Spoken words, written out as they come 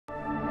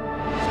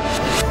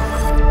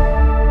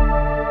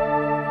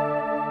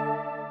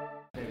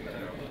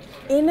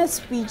In a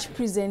speech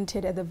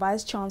presented at the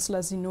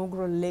Vice-Chancellor's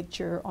inaugural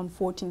lecture on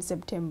 14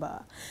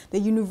 September, the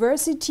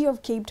University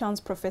of Cape Town's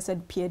Professor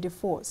Pierre de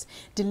Vos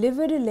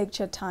delivered a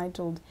lecture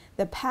titled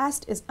 "The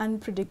Past is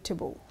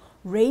Unpredictable: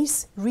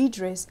 Race,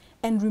 Redress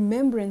and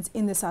Remembrance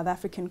in the South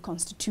African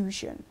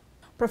Constitution."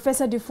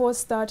 Professor de Vos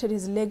started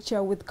his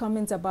lecture with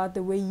comments about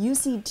the way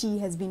UCT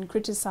has been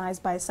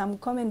criticized by some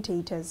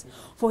commentators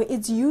for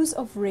its use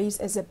of race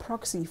as a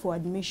proxy for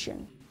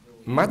admission.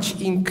 Much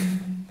ink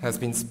has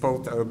been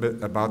spilled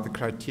about the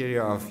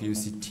criteria of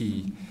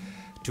UCT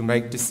to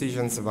make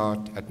decisions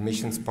about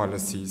admissions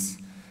policies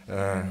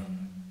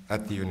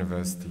at the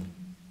university.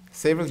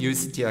 Several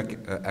UCT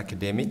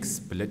academics,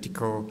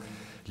 political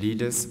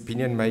leaders,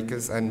 opinion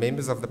makers, and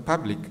members of the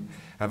public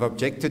have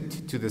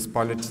objected to this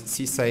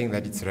policy, saying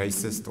that it's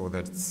racist or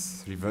that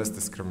it's reverse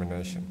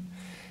discrimination.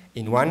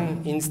 In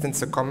one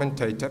instance, a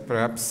commentator,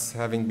 perhaps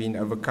having been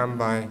overcome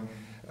by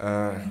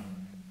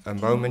a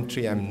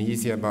momentary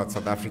amnesia about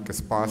South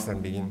Africa's past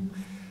and being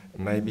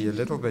maybe a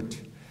little bit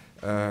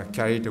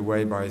carried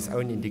away by his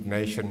own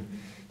indignation,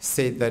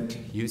 said that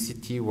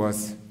UCT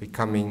was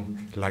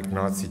becoming like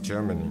Nazi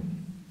Germany.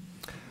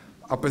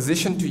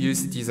 Opposition to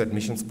UCT's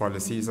admissions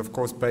policy is, of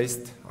course,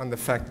 based on the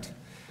fact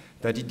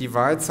that it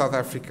divides South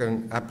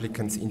African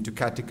applicants into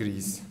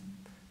categories.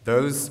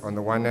 Those, on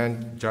the one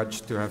hand,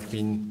 judged to have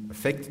been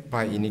affected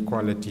by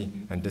inequality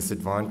and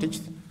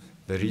disadvantaged,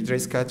 the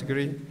redress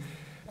category,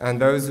 and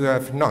those who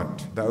have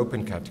not, the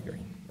open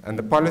category. And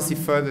the policy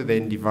further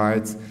then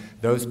divides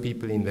those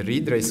people in the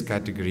redress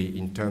category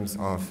in terms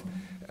of,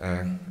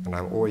 and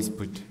I've always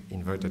put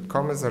inverted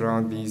commas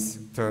around these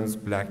terms,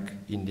 black,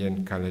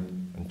 Indian, colored,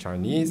 and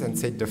Chinese, and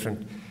set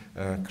different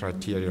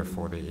criteria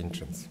for their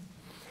entrance.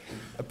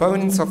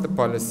 Opponents of the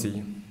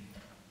policy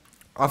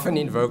often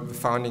invoke the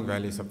founding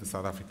values of the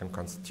South African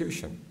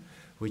Constitution,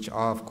 which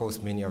are, of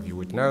course, many of you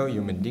would know: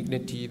 human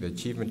dignity, the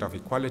achievement of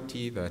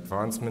equality, the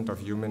advancement of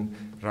human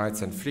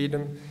rights and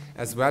freedom,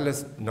 as well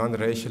as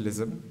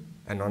non-racialism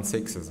and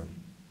non-sexism.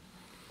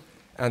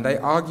 And they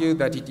argue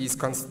that it is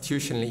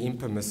constitutionally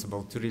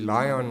impermissible to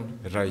rely on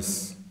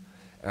race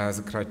as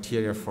a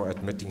criteria for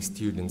admitting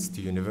students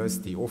to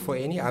university or for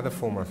any other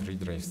form of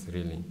redress,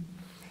 really.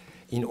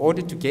 In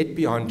order to get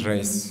beyond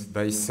race,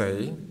 they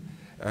say,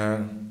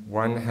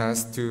 one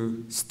has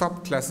to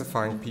stop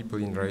classifying people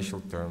in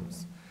racial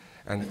terms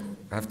and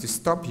have to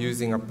stop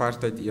using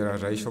apartheid-era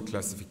racial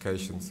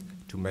classifications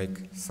to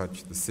make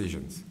such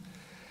decisions.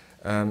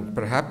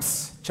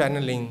 Perhaps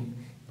channeling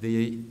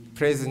the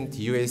present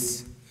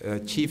US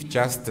Chief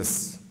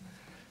Justice.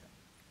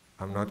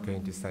 I'm not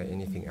going to say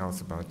anything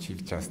else about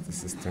Chief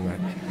Justices tonight.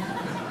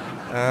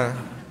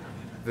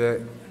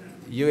 The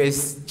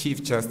US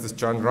Chief Justice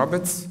John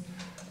Roberts,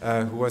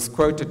 who was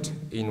quoted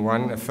in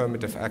one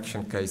affirmative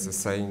action case as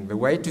saying, "The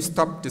way to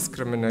stop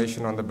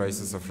discrimination on the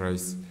basis of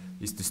race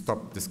is to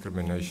stop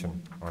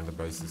discrimination on the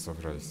basis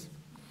of race."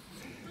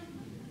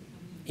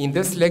 In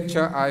this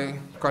lecture, I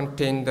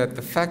contend that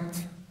the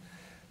fact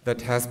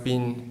that has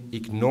been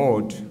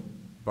ignored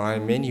by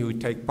many who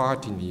take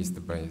part in these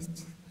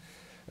debates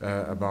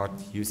about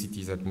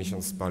UCT's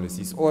admissions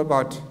policies or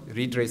about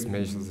redress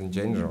measures in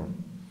general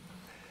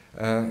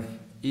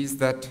is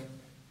that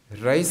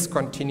race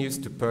continues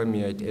to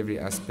permeate every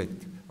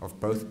aspect of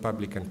both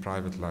public and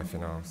private life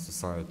in our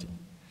society.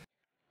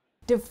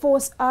 De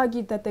Vos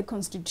argued that the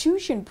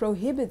Constitution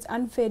prohibits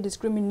unfair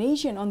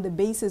discrimination on the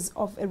basis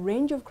of a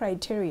range of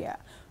criteria,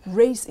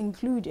 race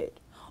included.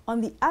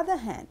 On the other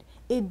hand,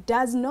 it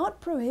does not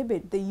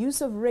prohibit the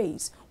use of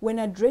race when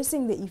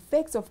addressing the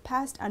effects of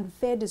past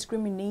unfair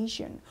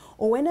discrimination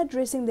or when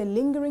addressing the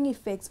lingering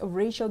effects of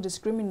racial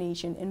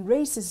discrimination and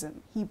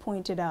racism, he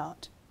pointed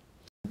out.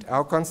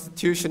 Our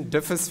Constitution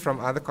differs from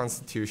other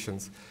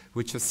constitutions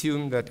which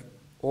assume that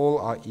all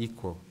are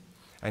equal,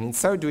 and in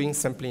so doing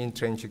simply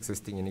entrench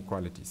existing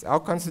inequalities. Our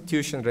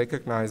Constitution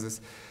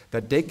recognizes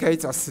that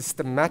decades of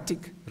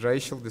systematic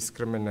racial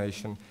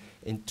discrimination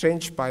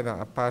entrenched by the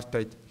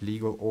apartheid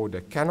legal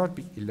order cannot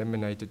be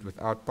eliminated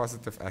without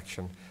positive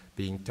action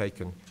being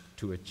taken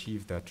to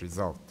achieve that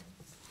result.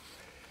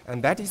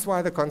 And that is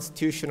why the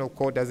Constitutional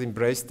Court has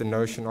embraced the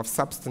notion of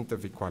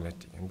substantive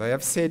equality. And they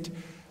have said,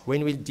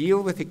 when we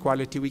deal with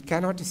equality, we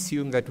cannot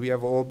assume that we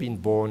have all been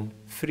born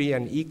free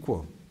and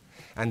equal,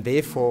 and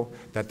therefore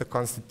that the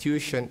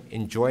Constitution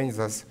enjoins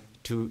us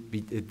to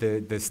be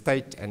the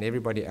state and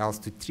everybody else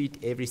to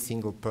treat every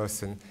single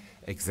person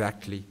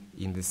exactly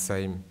in the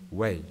same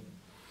way.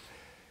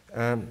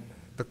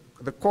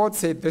 The court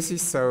said this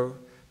is so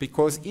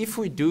because if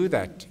we do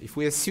that, if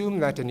we assume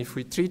that, and if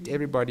we treat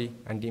everybody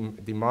and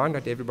demand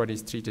that everybody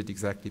is treated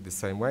exactly the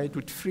same way, it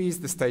would freeze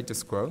the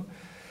status quo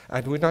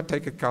and would not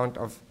take account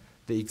of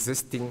the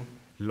existing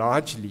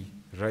largely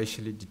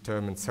racially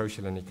determined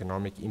social and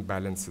economic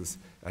imbalances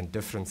and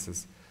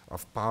differences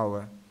of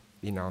power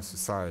in our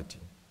society.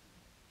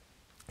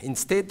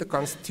 Instead, the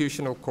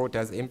Constitutional Court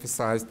has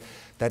emphasized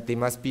that there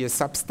must be a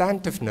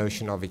substantive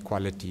notion of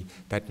equality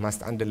that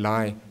must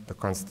underlie the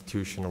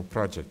constitutional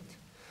project.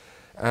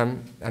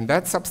 And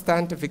that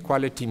substantive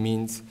equality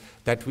means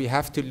that we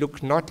have to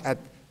look not at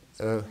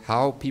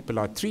how people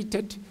are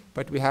treated,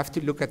 but we have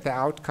to look at the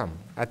outcome,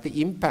 at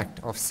the impact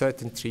of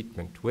certain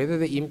treatment, whether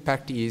the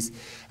impact is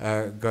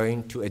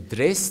going to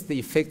address the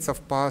effects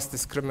of past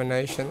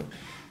discrimination,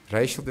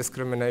 racial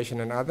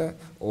discrimination and other,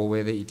 or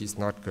whether it is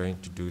not going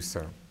to do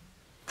so.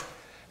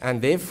 And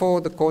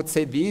therefore, the court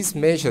said these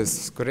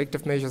measures,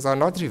 corrective measures, are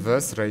not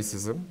reverse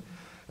racism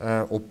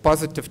or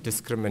positive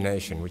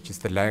discrimination, which is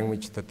the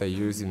language that they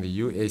use in the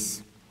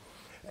US.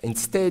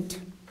 Instead,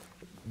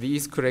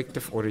 these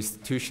corrective or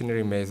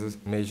restitutionary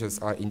measures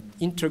are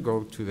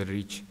integral to the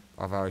reach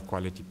of our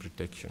equality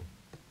protection.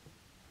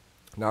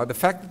 Now, the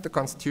fact that the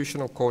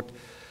Constitutional Court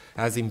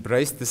has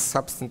embraced this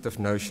substantive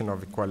notion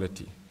of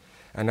equality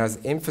and has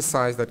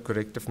emphasized that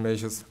corrective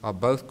measures are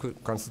both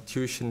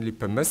constitutionally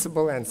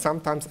permissible and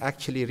sometimes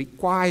actually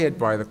required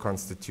by the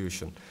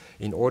Constitution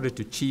in order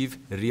to achieve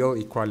real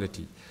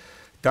equality,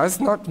 does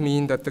not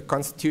mean that the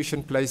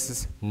Constitution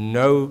places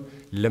no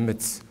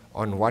limits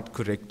on what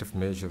corrective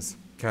measures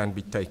can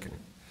be taken.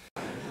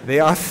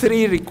 There are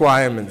 3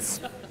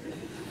 requirements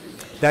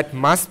that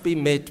must be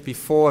met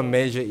before a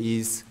measure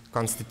is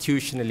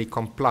constitutionally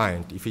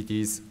compliant, if it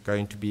is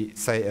going to be,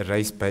 say, a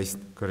race-based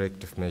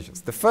corrective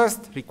measures. The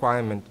first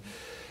requirement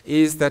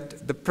is that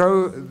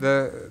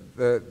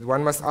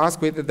one must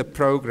ask whether the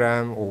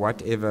program or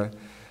whatever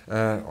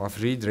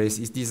of redress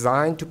is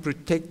designed to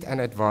protect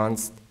and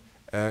advance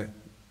a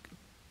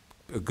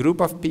group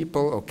of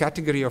people or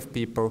category of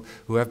people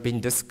who have been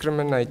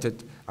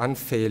discriminated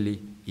unfairly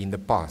in the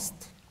past.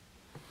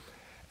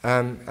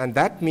 And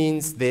that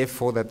means,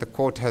 therefore, that the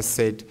court has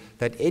said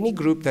that any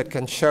group that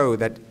can show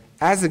that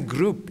as a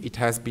group it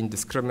has been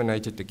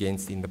discriminated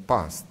against in the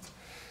past,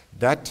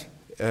 that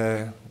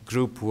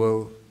group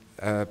will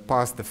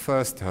pass the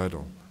first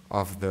hurdle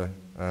of the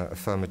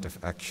affirmative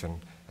action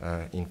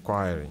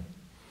inquiry.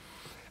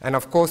 And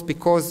of course,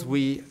 because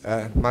we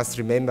must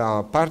remember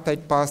our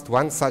apartheid past,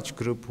 one such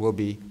group will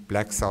be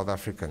black South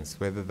Africans,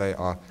 whether they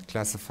are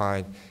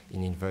classified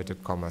in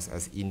inverted commas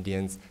as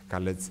Indians,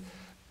 Coloureds,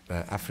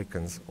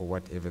 Africans, or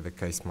whatever the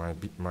case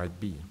might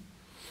be.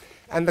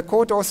 And the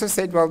court also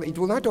said, well, it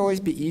will not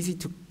always be easy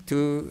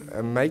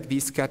to make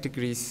these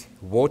categories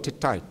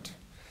watertight.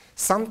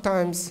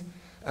 Sometimes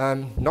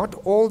not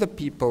all the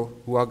people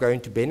who are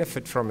going to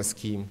benefit from a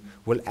scheme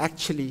will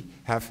actually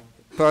have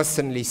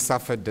personally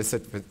suffered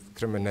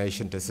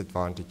discrimination,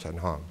 disadvantage, and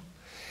harm.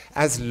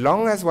 As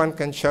long as one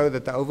can show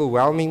that the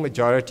overwhelming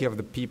majority of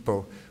the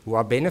people who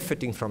are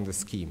benefiting from the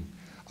scheme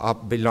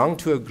belong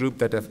to a group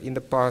that have in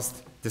the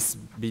past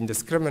been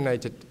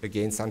discriminated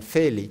against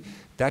unfairly,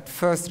 that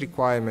first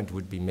requirement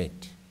would be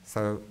met.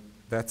 So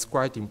that's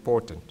quite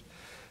important,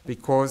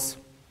 because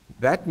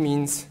that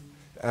means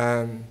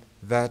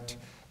that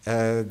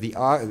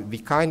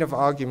the kind of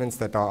arguments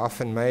that are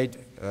often made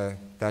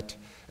that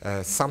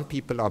some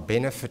people are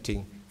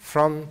benefiting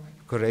from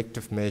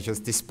corrective measures,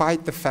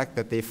 despite the fact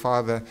that their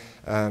father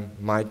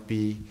might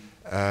be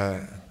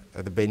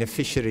the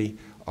beneficiary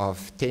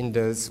of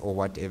tenders or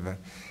whatever,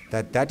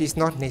 that is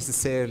not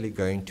necessarily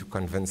going to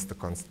convince the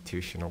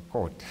Constitutional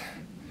Court.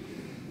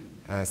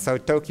 So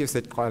Tokyo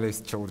said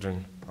Kwale's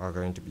children are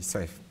going to be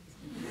safe.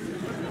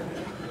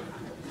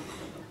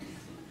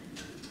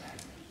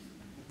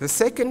 The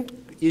second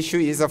issue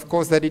is, of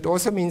course, that it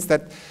also means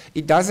that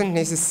it doesn't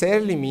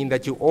necessarily mean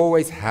that you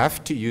always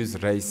have to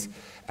use race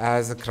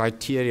as a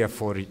criteria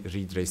for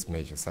redress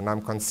measures, and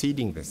I'm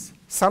conceding this.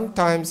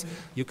 Sometimes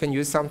you can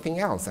use something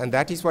else, and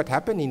that is what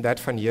happened in that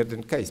Van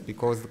Heerden case,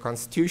 because the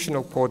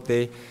Constitutional Court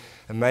there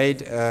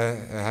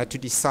had to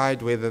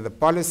decide whether the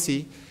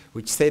policy,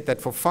 which said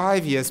that for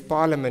 5 years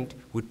Parliament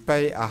would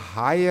pay a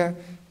higher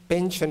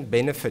pension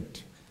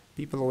benefit.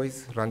 People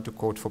always run to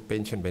court for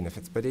pension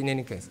benefits, but in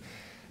any case,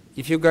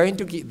 if you're going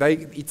to give,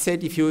 it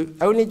said if you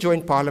only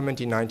joined Parliament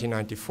in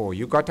 1994,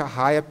 you got a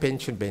higher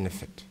pension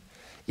benefit.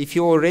 If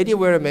you already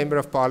were a member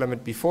of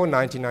Parliament before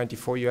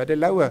 1994, you had a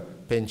lower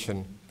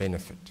pension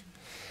benefit.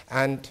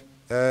 And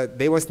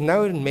there was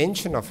no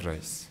mention of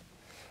race.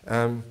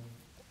 And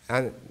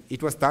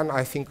it was done,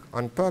 I think,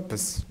 on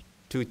purpose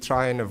to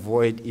try and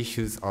avoid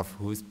issues of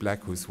who's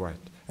black, who's white.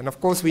 And of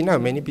course, we know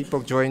many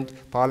people joined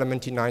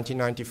Parliament in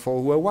 1994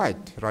 who were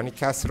white, Ronnie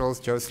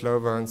Kasserls, Joe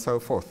Slovo, and so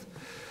forth.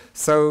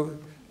 So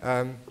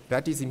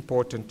that is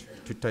important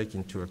to take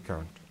into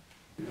account.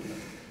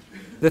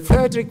 The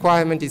third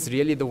requirement is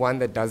really the one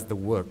that does the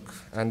work,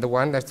 and the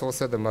one that's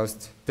also the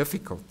most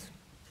difficult.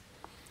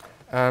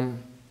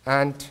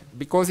 And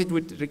because it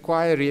would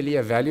require really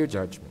a value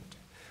judgment,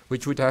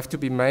 which would have to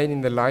be made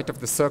in the light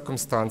of the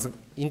circumstances,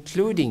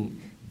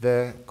 including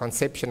the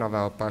conception of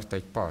our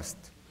apartheid past.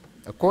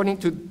 According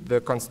to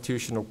the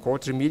Constitutional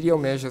Court, remedial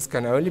measures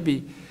can only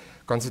be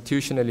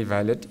constitutionally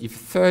valid if,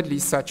 thirdly,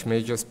 such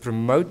measures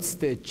promotes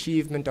the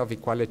achievement of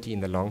equality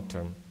in the long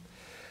term.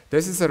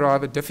 This is a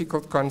rather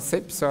difficult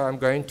concept, so I'm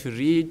going to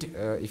read,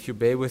 if you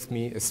bear with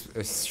me,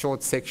 a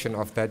short section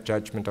of that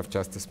judgment of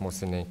Justice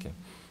Moseneke,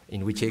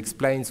 in which he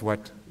explains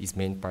what is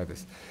meant by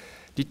this.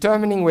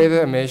 Determining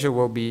whether a measure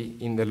will be,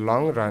 in the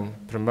long run,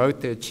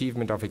 promote the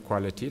achievement of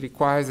equality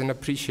requires an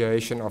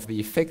appreciation of the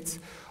effects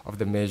of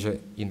the measure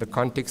in the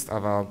context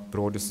of our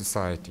broader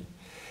society.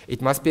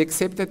 It must be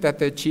accepted that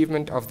the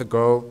achievement of the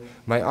goal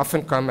may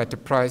often come at a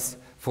price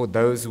for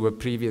those who were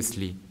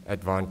previously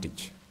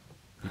advantaged,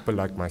 people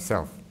like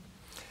myself.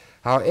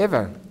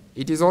 However,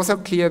 it is also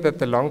clear that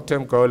the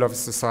long-term goal of a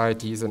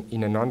society is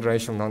in a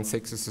non-racial,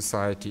 non-sexist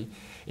society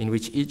in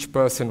which each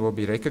person will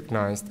be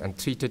recognized and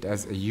treated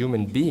as a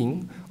human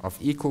being of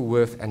equal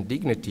worth and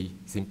dignity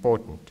is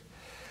important.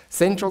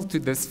 Central to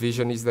this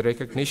vision is the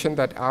recognition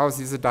that ours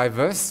is a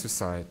diverse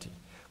society,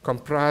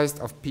 comprised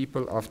of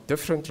people of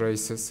different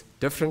races,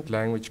 different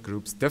language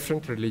groups,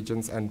 different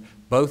religions, and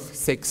both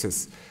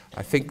sexes.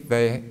 I think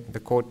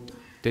the court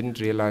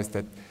didn't realize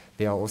that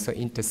there are also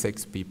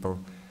intersex people,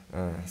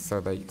 so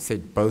they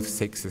said both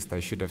sexes. They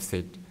should have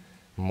said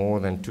more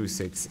than two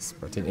sexes,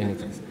 but in any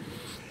case.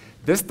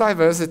 This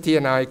diversity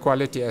and our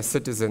equality as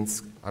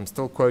citizens, I'm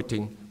still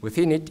quoting,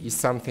 within it is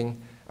something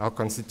our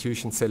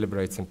Constitution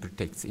celebrates and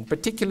protects. In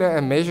particular,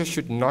 a measure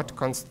should not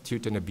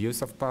constitute an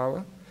abuse of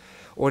power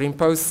or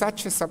impose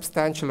such a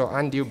substantial or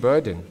undue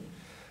burden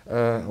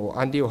or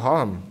undue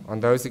harm on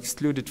those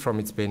excluded from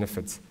its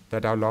benefits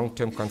that our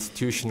long-term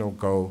constitutional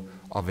goal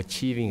of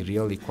achieving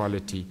real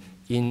equality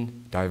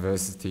in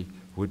diversity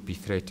would be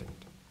threatened.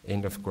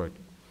 End of quote.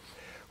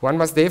 One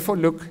must therefore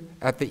look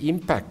at the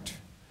impact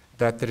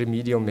that the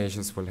remedial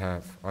measures will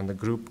have on the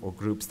group or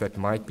groups that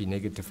might be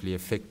negatively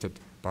affected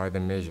by the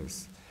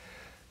measures.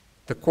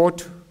 The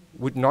court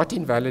would not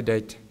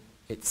invalidate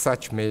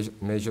such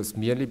measures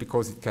merely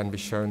because it can be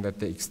shown that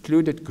the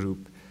excluded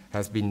group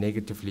has been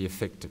negatively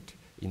affected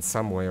in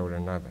some way or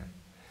another.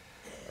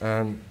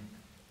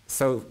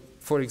 So,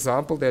 for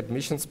example, the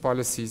admissions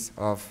policies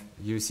of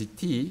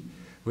UCT,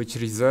 which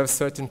reserve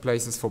certain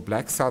places for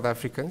black South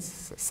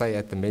Africans, say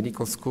at the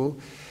medical school,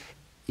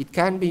 it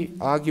can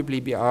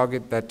arguably be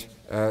argued that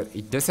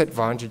it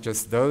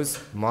disadvantages those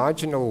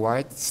marginal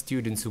white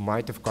students who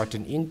might have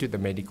gotten into the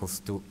medical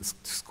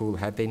school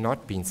had there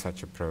not been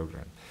such a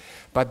program.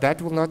 But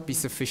that will not be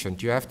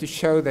sufficient. You have to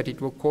show that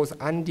it will cause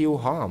undue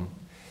harm.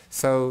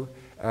 So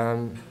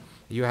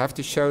you have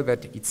to show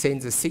that it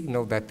sends a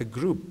signal that the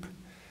group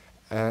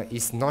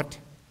is not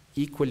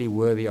equally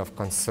worthy of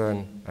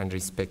concern and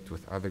respect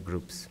with other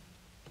groups.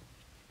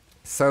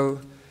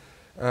 So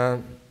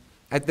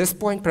at this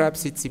point,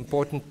 perhaps it's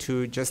important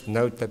to just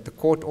note that the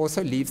court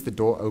also leaves the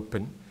door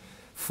open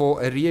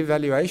for a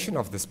re-evaluation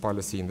of this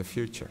policy in the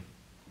future.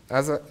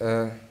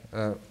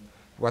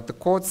 What the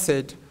court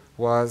said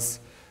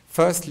was,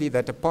 firstly,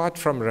 that apart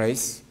from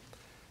race,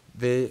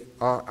 there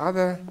are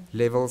other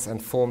levels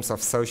and forms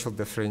of social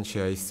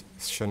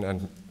differentiation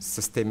and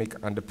systemic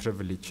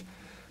underprivilege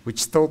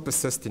which still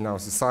persist in our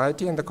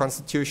society, and the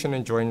Constitution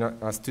enjoins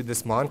us to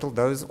dismantle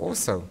those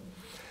also.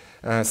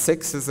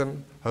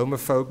 Sexism,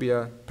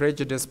 homophobia,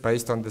 prejudice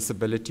based on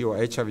disability or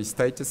HIV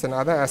status, and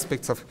other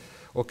aspects of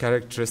or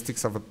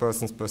characteristics of a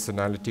person's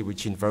personality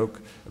which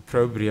invoke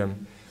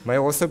opprobrium may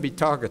also be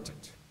targeted.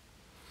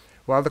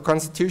 While the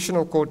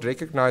Constitutional Court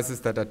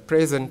recognizes that at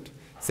present,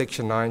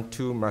 Section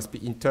 9.2 must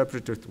be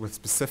interpreted with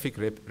specific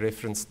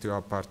reference to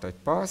apartheid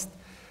past,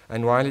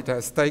 and while it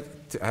has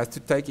to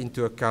take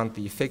into account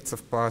the effects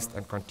of past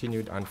and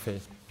continued unfair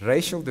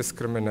racial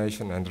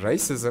discrimination and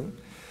racism,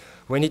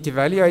 when it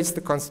evaluates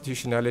the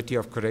constitutionality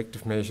of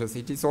corrective measures,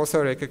 it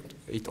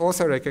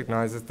also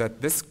recognizes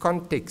that this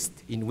context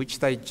in which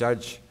they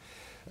judge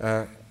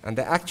and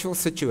the actual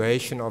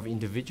situation of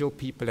individual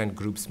people and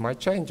groups might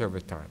change over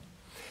time.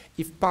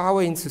 If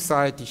power in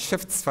society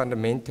shifts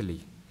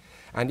fundamentally,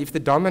 and if the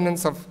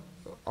dominance of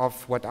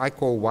what I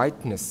call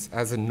whiteness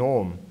as a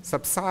norm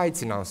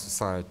subsides in our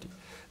society,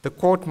 the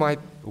court might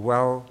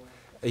well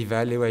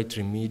evaluate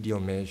remedial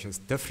measures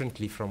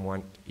differently from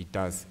what it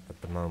does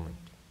at the moment.